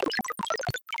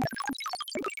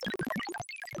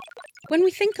When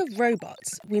we think of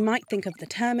robots, we might think of the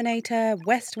Terminator,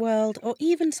 Westworld, or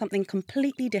even something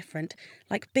completely different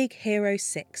like Big Hero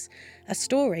 6, a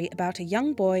story about a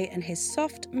young boy and his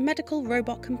soft medical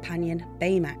robot companion,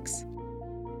 Baymax.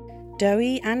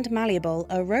 Doughy and malleable,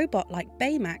 a robot like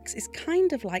Baymax is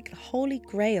kind of like the holy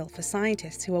grail for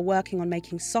scientists who are working on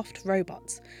making soft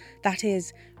robots. That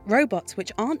is, robots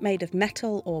which aren't made of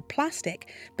metal or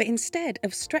plastic, but instead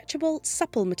of stretchable,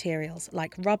 supple materials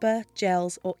like rubber,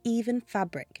 gels, or even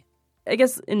fabric. I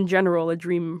guess in general, a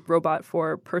dream robot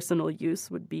for personal use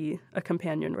would be a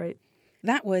companion, right?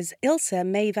 That was Ilse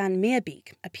Van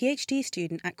Meerbeek, a PhD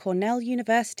student at Cornell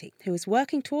University who is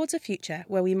working towards a future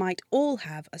where we might all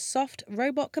have a soft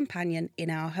robot companion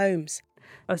in our homes.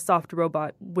 A soft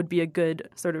robot would be a good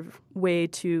sort of way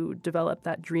to develop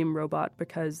that dream robot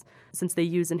because since they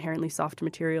use inherently soft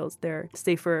materials, they're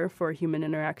safer for human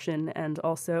interaction. And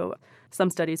also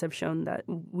some studies have shown that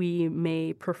we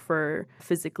may prefer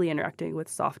physically interacting with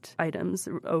soft items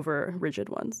over rigid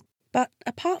ones. But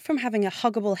apart from having a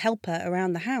huggable helper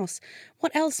around the house,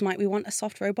 what else might we want a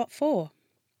soft robot for?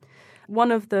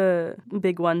 One of the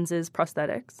big ones is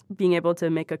prosthetics, being able to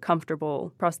make a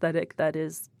comfortable prosthetic that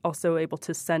is also able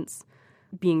to sense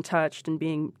being touched and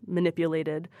being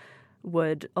manipulated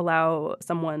would allow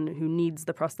someone who needs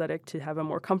the prosthetic to have a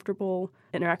more comfortable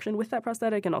interaction with that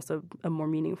prosthetic and also a more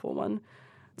meaningful one.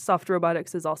 Soft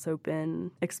robotics has also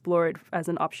been explored as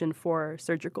an option for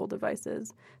surgical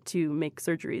devices to make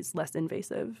surgeries less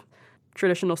invasive.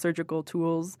 Traditional surgical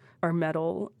tools are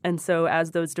metal, and so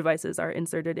as those devices are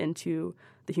inserted into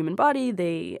the human body,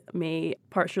 they may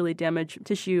partially damage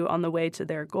tissue on the way to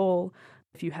their goal.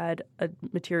 If you had a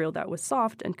material that was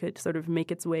soft and could sort of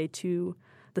make its way to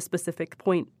the specific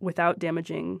point without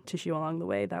damaging tissue along the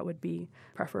way, that would be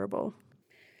preferable.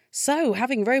 So,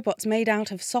 having robots made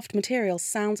out of soft materials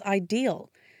sounds ideal.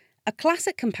 A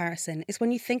classic comparison is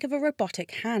when you think of a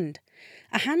robotic hand.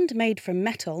 A hand made from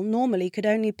metal normally could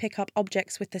only pick up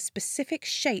objects with the specific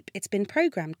shape it's been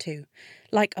programmed to,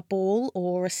 like a ball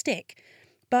or a stick.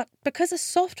 But because a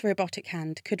soft robotic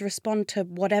hand could respond to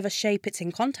whatever shape it's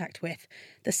in contact with,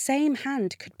 the same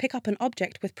hand could pick up an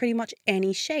object with pretty much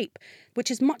any shape, which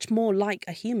is much more like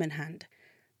a human hand.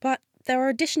 But there are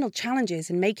additional challenges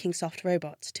in making soft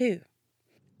robots too.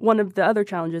 One of the other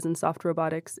challenges in soft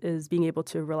robotics is being able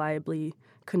to reliably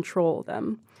control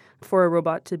them. For a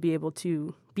robot to be able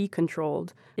to be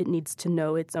controlled, it needs to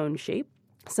know its own shape.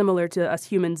 Similar to us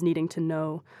humans needing to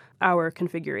know our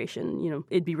configuration.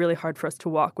 It'd be really hard for us to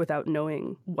walk without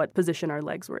knowing what position our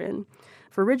legs were in.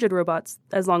 For rigid robots,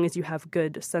 as long as you have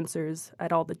good sensors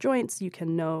at all the joints, you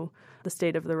can know the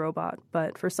state of the robot.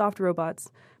 But for soft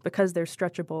robots, because they're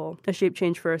stretchable, a shape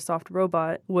change for a soft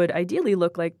robot would ideally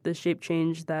look like the shape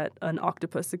change that an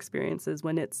octopus experiences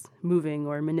when it's moving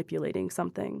or manipulating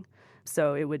something.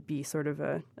 So it would be sort of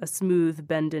a smooth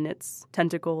bend in its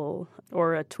tentacle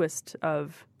or a twist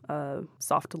of a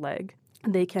soft leg.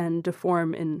 They can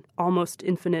deform in almost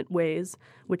infinite ways,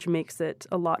 which makes it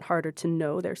a lot harder to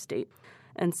know their state.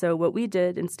 And so what we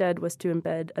did instead was to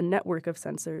embed a network of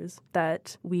sensors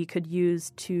that we could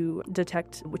use to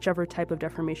detect whichever type of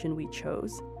deformation we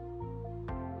chose.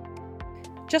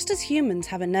 Just as humans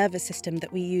have a nervous system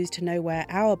that we use to know where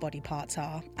our body parts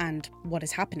are and what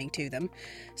is happening to them,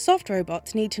 soft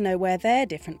robots need to know where their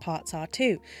different parts are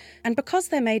too. And because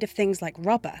they're made of things like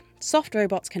rubber, soft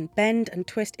robots can bend and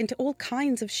twist into all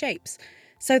kinds of shapes.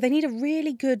 So they need a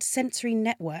really good sensory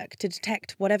network to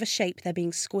detect whatever shape they're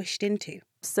being squished into.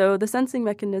 So the sensing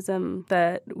mechanism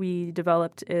that we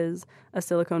developed is a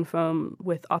silicone foam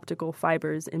with optical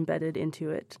fibers embedded into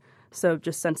it. So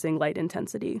just sensing light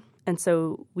intensity. And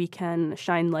so we can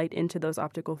shine light into those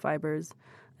optical fibers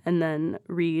and then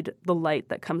read the light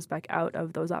that comes back out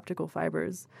of those optical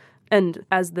fibers. And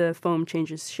as the foam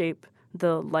changes shape,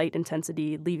 the light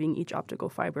intensity leaving each optical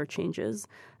fiber changes.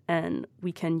 And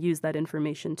we can use that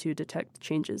information to detect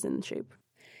changes in shape.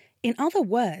 In other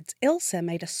words, Ilse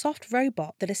made a soft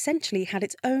robot that essentially had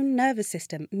its own nervous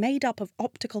system made up of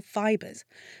optical fibres,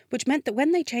 which meant that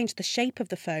when they changed the shape of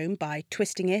the foam by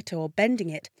twisting it or bending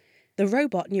it, the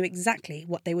robot knew exactly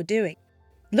what they were doing.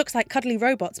 Looks like cuddly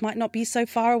robots might not be so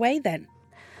far away then.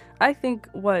 I think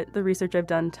what the research I've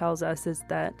done tells us is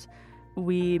that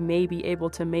we may be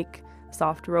able to make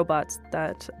soft robots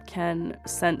that can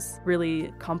sense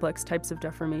really complex types of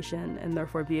deformation and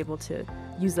therefore be able to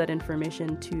use that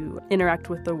information to interact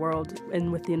with the world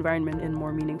and with the environment in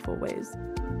more meaningful ways.